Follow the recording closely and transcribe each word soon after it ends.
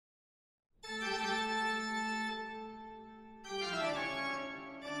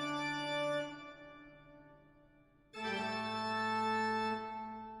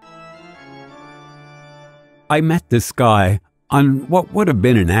I met this guy on what would have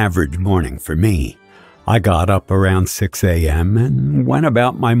been an average morning for me. I got up around 6 a.m. and went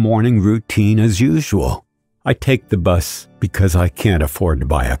about my morning routine as usual. I take the bus because I can't afford to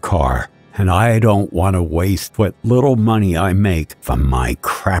buy a car, and I don't want to waste what little money I make from my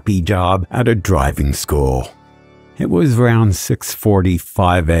crappy job at a driving school. It was around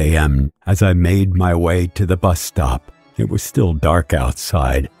 6:45 a.m. as I made my way to the bus stop. It was still dark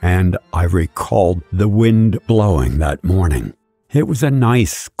outside, and I recalled the wind blowing that morning. It was a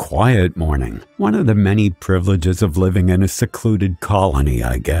nice, quiet morning, one of the many privileges of living in a secluded colony,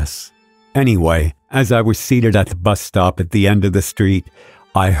 I guess. Anyway, as I was seated at the bus stop at the end of the street,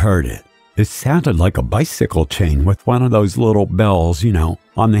 I heard it. It sounded like a bicycle chain with one of those little bells,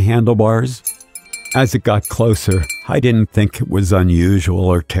 on the handlebars. As it got closer, I didn't think it was unusual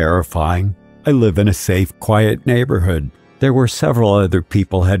or terrifying. I live in a safe, quiet neighborhood. There were several other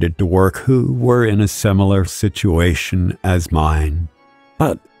people headed to work who were in a similar situation as mine.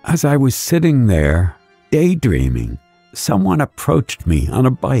 But as I was sitting there, daydreaming, someone approached me on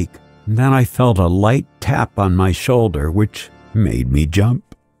a bike, and then I felt a light tap on my shoulder, which made me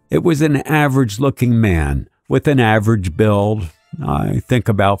jump. It was an average-looking man with an average build, I think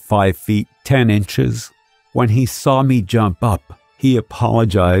about 5 feet 10 inches. When he saw me jump up, he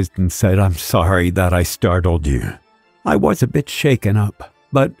apologized and said, "I'm sorry that I startled you." I was a bit shaken up,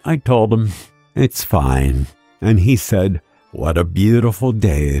 but I told him, "It's fine." And he said, "What a beautiful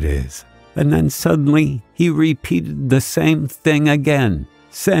day it is." And then suddenly he repeated the same thing again,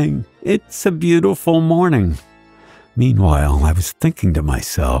 saying, "It's a beautiful morning." Meanwhile, I was thinking to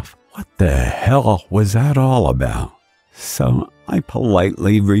myself, what the hell was that all about? So I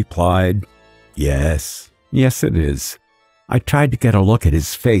politely replied, yes it is." I tried to get a look at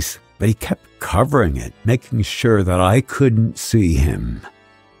his face, but he kept covering it, making sure that I couldn't see him.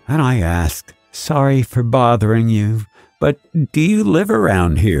 And I asked, "Sorry for bothering you, but do you live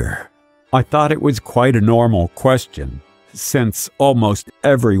around here?" I thought it was quite a normal question, since almost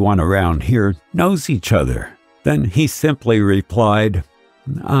everyone around here knows each other. Then he simply replied,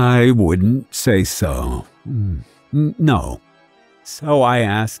 "I wouldn't say so. No." So I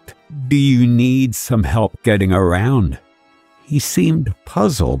asked, "Do you need some help getting around?" He seemed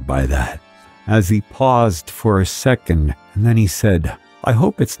puzzled by that, as he paused for a second, and then he said, "I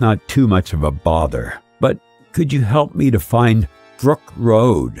hope it's not too much of a bother, but could you help me to find Brook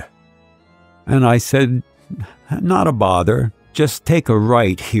Road?" And I said, "Not a bother, just take a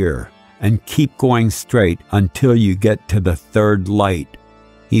right here and keep going straight until you get to the third light."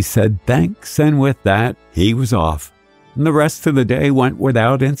 He said thanks, and with that, he was off. And the rest of the day went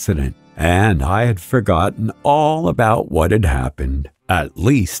without incident, and I had forgotten all about what had happened, at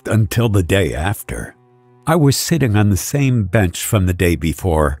least until the day after. I was sitting on the same bench from the day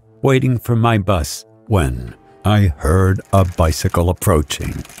before, waiting for my bus, when I heard a bicycle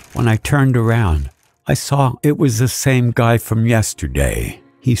approaching. When I turned around, I saw it was the same guy from yesterday.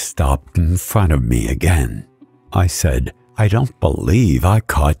 He stopped in front of me again. I said, "I don't believe I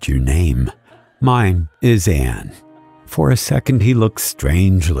caught your name. Mine is Anne." For a second he looked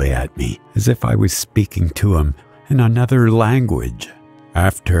strangely at me, as if I was speaking to him in another language.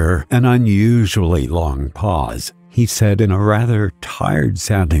 After an unusually long pause, he said in a rather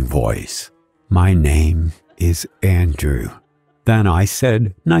tired-sounding voice, "My name is Andrew." Then I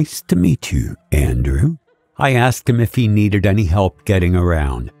said, "Nice to meet you, Andrew." I asked him if he needed any help getting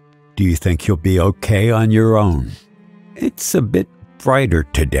around. "Do you think you'll be okay on your own?" "It's a bit brighter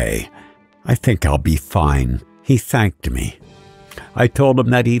today. I think I'll be fine." He thanked me. I told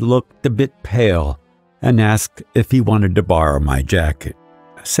him that he looked a bit pale and asked if he wanted to borrow my jacket,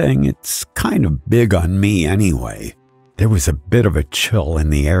 saying it's kind of big on me anyway. There was a bit of a chill in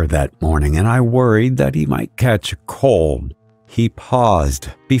the air that morning, and I worried that he might catch a cold. He paused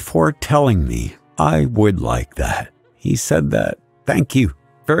before telling me I would like that. He said that, "Thank you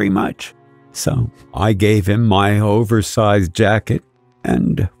very much." So I gave him my oversized jacket,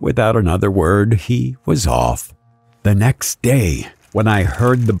 and without another word, he was off. The next day, when I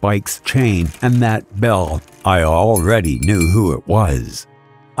heard the bike's chain and that bell, I already knew who it was.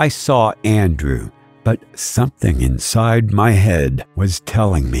 I saw Andrew, but something inside my head was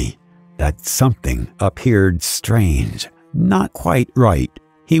telling me that something appeared strange, not quite right.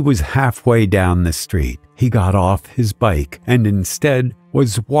 He was halfway down the street. He got off his bike and instead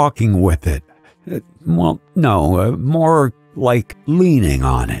was walking with it. More like leaning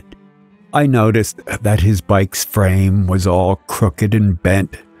on it. I noticed that his bike's frame was all crooked and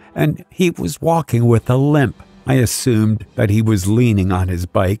bent, and he was walking with a limp. I assumed that he was leaning on his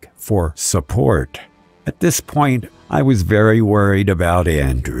bike for support. At this point, I was very worried about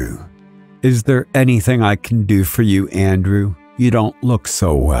Andrew. "Is there anything I can do for you, Andrew? You don't look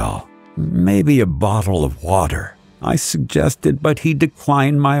so well. Maybe a bottle of water," I suggested, but he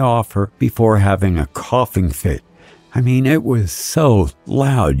declined my offer before having a coughing fit. I mean, it was so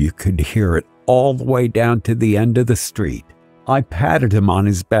loud you could hear it all the way down to the end of the street. I patted him on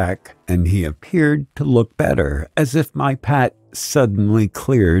his back, and he appeared to look better, as if my pat suddenly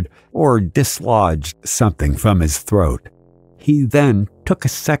cleared or dislodged something from his throat. He then took a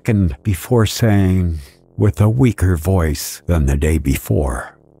second before saying, with a weaker voice than the day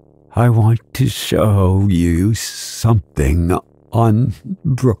before, "I want to show you something on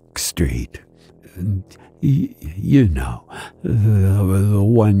Brook Street. You know, the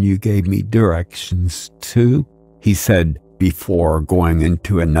one you gave me directions to," he said before going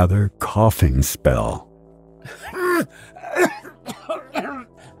into another coughing spell.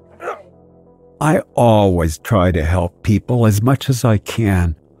 I always try to help people as much as I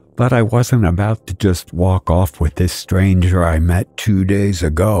can, but I wasn't about to just walk off with this stranger I met 2 days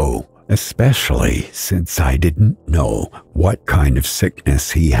ago, especially since I didn't know what kind of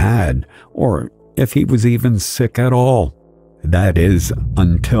sickness he had, or if he was even sick at all. That is,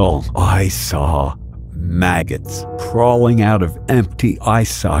 until I saw maggots crawling out of empty eye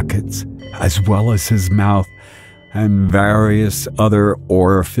sockets, as well as his mouth and various other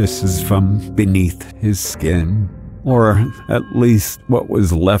orifices from beneath his skin, or at least what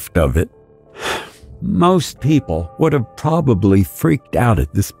was left of it. Most people would have probably freaked out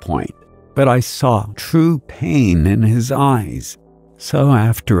at this point, but I saw true pain in his eyes. So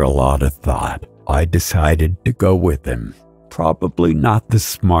after a lot of thought, I decided to go with him. Probably not the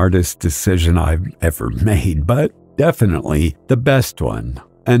smartest decision I've ever made, but definitely the best one,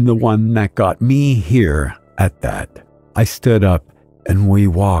 and the one that got me here at that. I stood up and we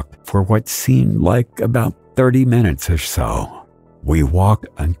walked for what seemed like about 30 minutes or so. We walked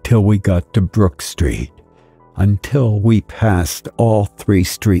until we got to Brook Street, until we passed all 3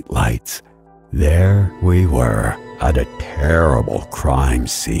 streetlights. There we were at a terrible crime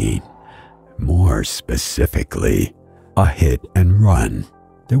scene. More specifically, a hit and run.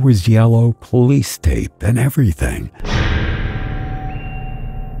 There was yellow police tape and everything.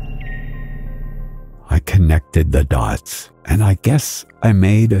 I connected the dots, and I guess I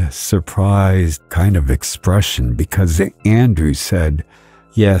made a surprised kind of expression because Andrew said,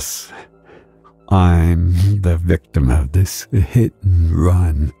 "Yes, I'm the victim of this hit and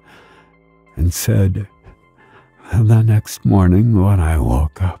run," and said, "The next morning when I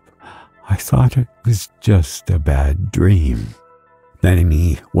woke up, I thought it was just a bad dream." Then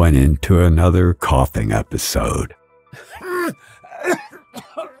he went into another coughing episode.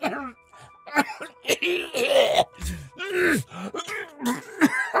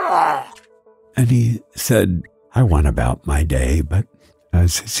 And he said, "I went about my day, but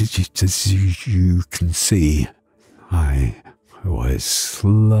as you can see, I was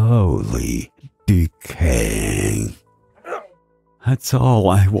slowly decaying. That's all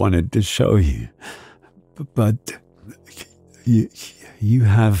I wanted to show you. But you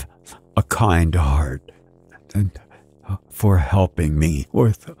have a kind heart, and for helping me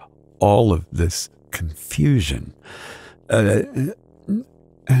with all of this confusion.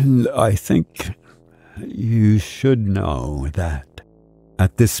 And I think you should know that."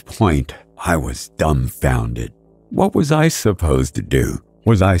 At this point, I was dumbfounded. What was I supposed to do?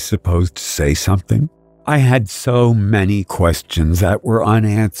 Was I supposed to say something? I had so many questions that were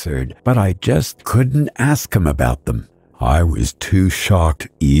unanswered, but I just couldn't ask him about them. I was too shocked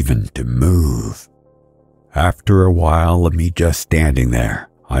even to move. After a while of me just standing there,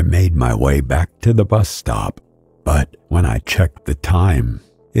 I made my way back to the bus stop. But when I checked the time,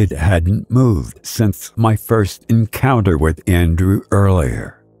 it hadn't moved since my first encounter with Andrew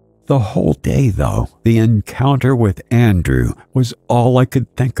earlier. The whole day, though, the encounter with Andrew was all I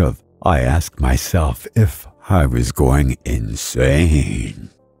could think of. I asked myself if I was going insane.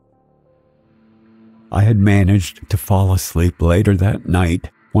 I had managed to fall asleep later that night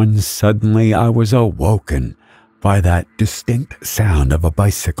when suddenly I was awoken by that distinct sound of a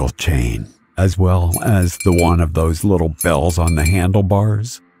bicycle chain, as well as the one of those little bells on the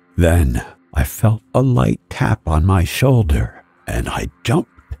handlebars. Then I felt a light tap on my shoulder, and I jumped.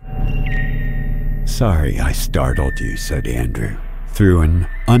 "Sorry I startled you," said Andrew, through an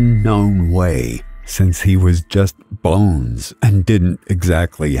unknown way, since he was just bones and didn't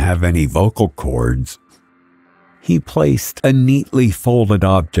exactly have any vocal cords. He placed a neatly folded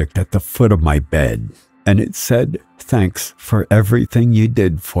object at the foot of my bed, and it said, "Thanks for everything you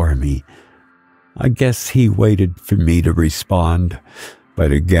did for me." I guess he waited for me to respond,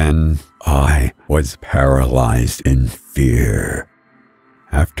 but again, I was paralyzed in fear.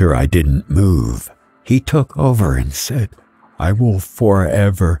 after I didn't move, he took over and said, "I will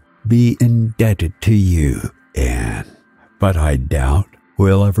forever be indebted to you, Anne, but I doubt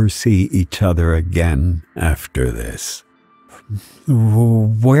we'll ever see each other again after this."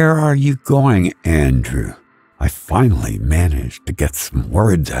 "Where are you going, Andrew?" I finally managed to get some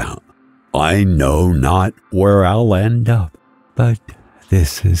words out. "I know not where I'll end up, but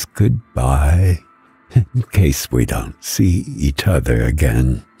this is goodbye, in case we don't see each other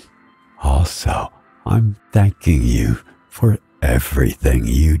again. Also, I'm thanking you for everything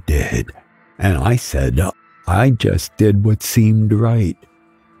you did." And I said, "I just did what seemed right."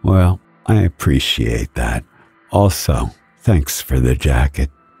 "Well, I appreciate that. Also, thanks for the jacket,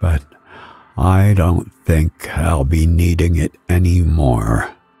 but I don't think I'll be needing it anymore."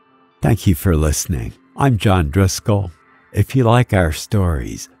 Thank you for listening. I'm John Driscoll. If you like our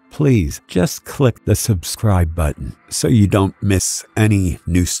stories, please just click the subscribe button so you don't miss any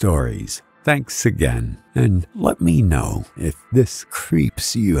new stories. Thanks again, and let me know if this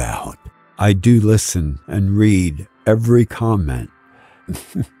creeps you out. I do listen and read every comment.